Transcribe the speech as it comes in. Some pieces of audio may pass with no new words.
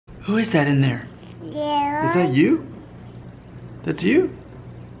Who is that in there? Yeah. Is that you? That's you?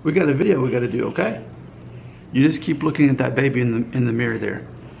 We got a video we got to do, okay? You just keep looking at that baby in the mirror there.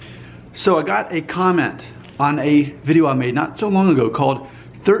 So I got a comment on a video I made not so long ago called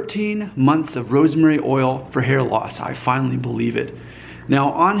 13 months of rosemary oil for hair loss. I finally believe it.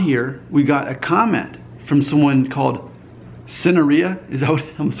 Now on here, we got a comment from someone called Cineria. Is that what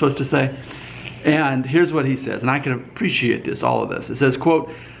I'm supposed to say? And here's what he says, and I can appreciate this, all of this. It says,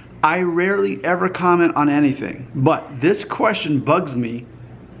 quote, I rarely ever comment on anything, but this question bugs me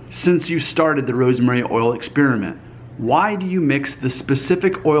since you started the rosemary oil experiment. Why do you mix the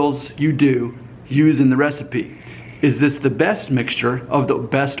specific oils you do use in the recipe? Is this the best mixture of the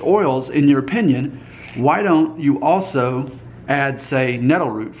best oils in your opinion? Why don't you also add, say,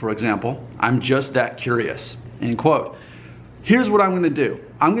 nettle root, for example? I'm just that curious, end quote. Here's what I'm gonna do.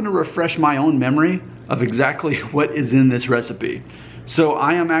 I'm gonna refresh my own memory of exactly what is in this recipe. So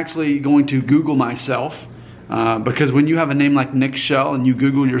I am actually going to Google myself because when you have a name like Nick Shell and you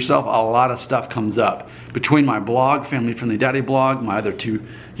Google yourself, a lot of stuff comes up. Between my blog, Family Friendly Daddy blog, my other 2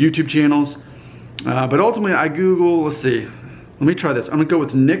 YouTube channels. But ultimately I Google, let's see, let me try this. I'm gonna go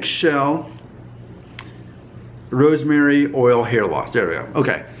with Nick Shell rosemary oil hair loss. There we go.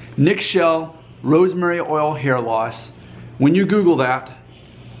 Okay, Nick Shell rosemary oil hair loss. When you Google that,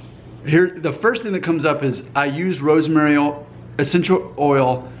 here the first thing that comes up is I use rosemary essential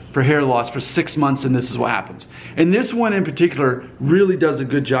oil for hair loss for 6 months, and this is what happens. And this one in particular really does a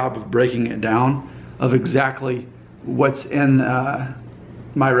good job of breaking it down of exactly what's in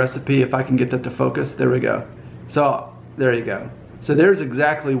my recipe. If I can get that to focus, there we go. So there you go. So there's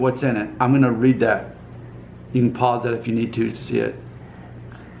exactly what's in it. I'm gonna read that. You can pause that if you need to see it.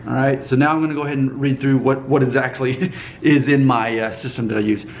 All right, so now I'm gonna go ahead and read through what is actually is in my system that I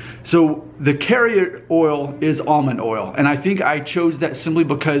use. So the carrier oil is almond oil, and I think I chose that simply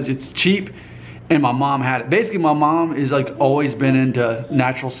because it's cheap and my mom had it. Basically, my mom is like always been into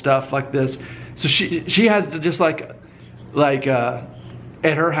natural stuff like this. So she has to just like at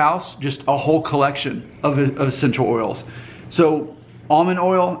her house, just a whole collection of essential oils. So almond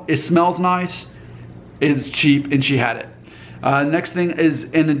oil, it smells nice, it's cheap, and she had it. Next thing is,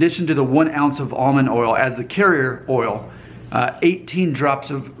 in addition to the 1 ounce of almond oil as the carrier oil, 18 drops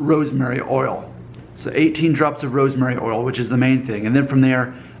of rosemary oil. So 18 drops of rosemary oil, which is the main thing. And then from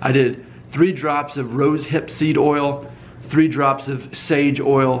there, I did 3 drops of rose hip seed oil, 3 drops of sage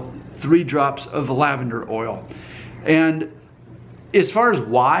oil, 3 drops of lavender oil. And as far as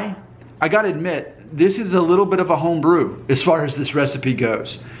why, I gotta admit, this is a little bit of a home brew as far as this recipe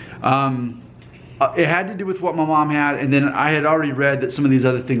goes. It had to do with what my mom had, and then I had already read that some of these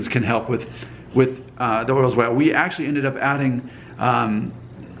other things can help with the oil as well. We actually ended up adding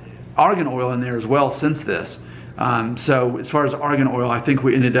argan oil in there as well since this. So as far as argan oil, I think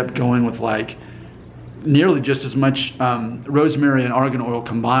we ended up going with like nearly just as much rosemary and argan oil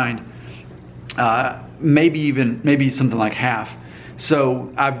combined, maybe something like half.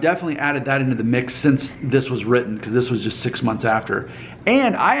 So I've definitely added that into the mix since this was written, because this was just 6 months after.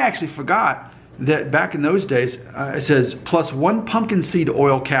 And I actually forgot that back in those days, it says plus 1 pumpkin seed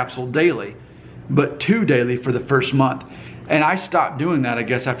oil capsule daily, but 2 daily for the first month. And I stopped doing that, I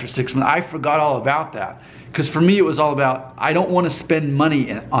guess, after 6 months. I forgot all about that. Because for me, it was all about, I don't want to spend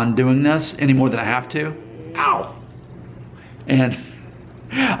money on doing this any more than I have to. Ow! And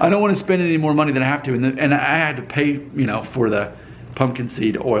I don't want to spend any more money than I have to. And I had to pay, you know, for the pumpkin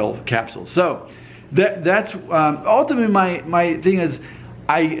seed oil capsule. So that's ultimately my thing is,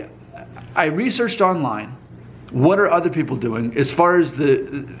 I researched online, what are other people doing as far as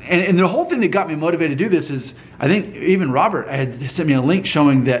and the whole thing that got me motivated to do this is, I think even Robert had sent me a link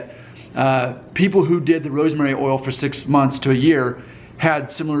showing that people who did the rosemary oil for 6 months to a year had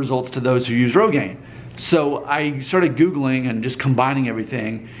similar results to those who use Rogaine. So I started Googling and just combining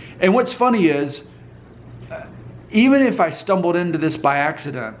everything. And what's funny is, even if I stumbled into this by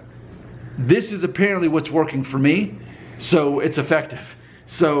accident, this is apparently what's working for me, so it's effective.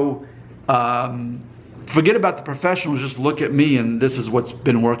 So forget about the professionals, just look at me, and this is what's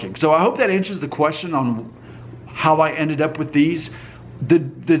been working. So I hope that answers the question on how I ended up with these.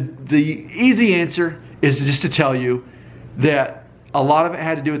 The easy answer is just to tell you that a lot of it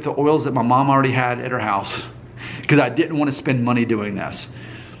had to do with the oils that my mom already had at her house, because I didn't want to spend money doing this.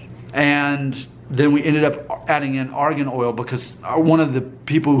 And then we ended up adding in argan oil because one of the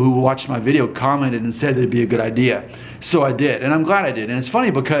people who watched my video commented and said it'd be a good idea. So I did, and I'm glad I did. And it's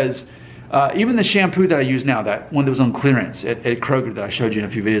funny because even the shampoo that I use now, that one that was on clearance at Kroger that I showed you in a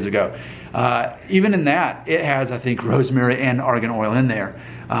few videos ago, even in that, it has, I think, rosemary and argan oil in there.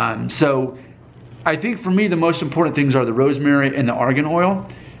 So I think for me, the most important things are the rosemary and the argan oil.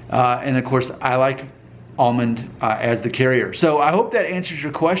 And of course, I like almond as the carrier. So I hope that answers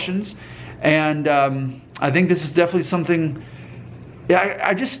your questions. And I think this is definitely something, yeah,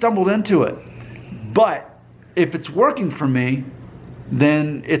 I just stumbled into it. But if it's working for me,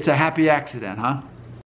 then it's a happy accident, huh?